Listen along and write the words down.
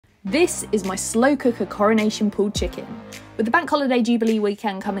This is my slow cooker coronation pulled chicken. With the bank holiday Jubilee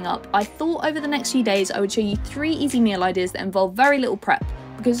weekend coming up, I thought over the next few days I would show you 3 easy meal ideas that involve very little prep,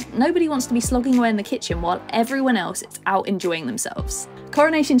 because nobody wants to be slogging away in the kitchen while everyone else is out enjoying themselves.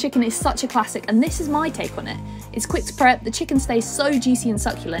 Coronation chicken is such a classic, and this is my take on it. It's quick to prep, the chicken stays so juicy and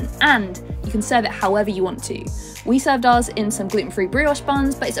succulent, and you can serve it however you want to. We served ours in some gluten-free brioche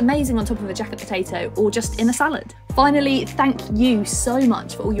buns, but it's amazing on top of a jacket potato or just in a salad. Finally, thank you so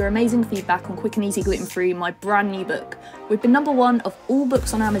much for all your amazing feedback on Quick and Easy Gluten-Free, my brand new book. We've been #1 of all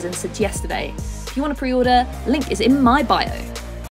books on Amazon since yesterday. If you want to pre-order, link is in my bio.